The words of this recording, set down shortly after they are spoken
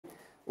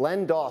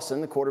Len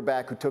Dawson, the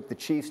quarterback who took the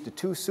Chiefs to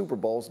 2 Super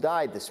Bowls,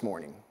 died this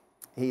morning.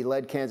 He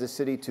led Kansas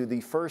City to the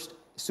first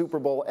Super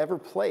Bowl ever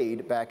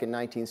played back in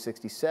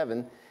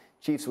 1967.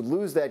 Chiefs would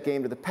lose that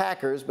game to the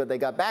Packers, but they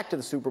got back to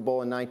the Super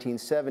Bowl in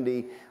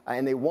 1970,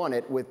 and they won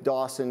it with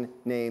Dawson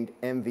named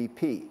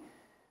MVP.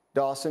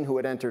 Dawson, who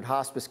had entered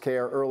hospice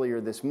care earlier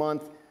this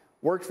month,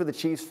 worked for the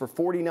Chiefs for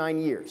 49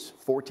 years,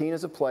 14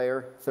 as a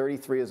player,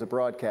 33 as a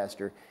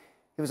broadcaster.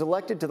 He was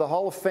elected to the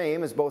Hall of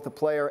Fame as both a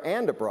player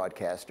and a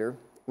broadcaster.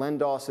 Len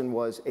Dawson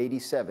was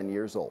 87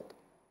 years old.